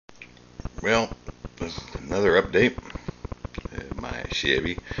Well, this is another update. My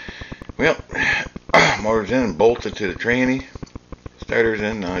Chevy. Well, motor's in, bolted to the tranny. Starter's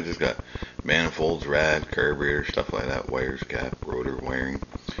in. Now I just got manifolds, rad, carburetor, stuff like that. Wires, cap, rotor wiring.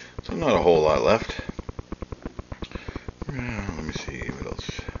 So not a whole lot left. Let me see what else.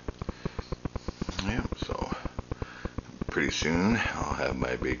 Yeah, so pretty soon I'll have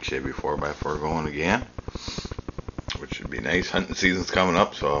my big Chevy 4x4 going again, which should be nice. Hunting season's coming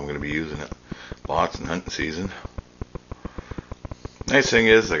up, so I'm going to be using it lots in hunting season. Nice thing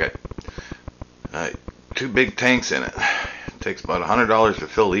is I got two big tanks in it. It takes about $100 to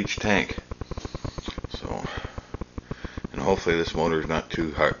fill each tank. So, and hopefully this motor is not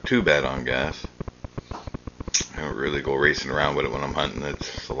too bad on gas. I don't really go racing around with it when I'm hunting.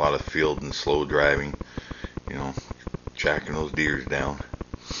 It's a lot of field and slow driving, you know, tracking those deers down.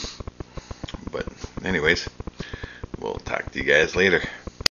 But anyways, we'll talk to you guys later.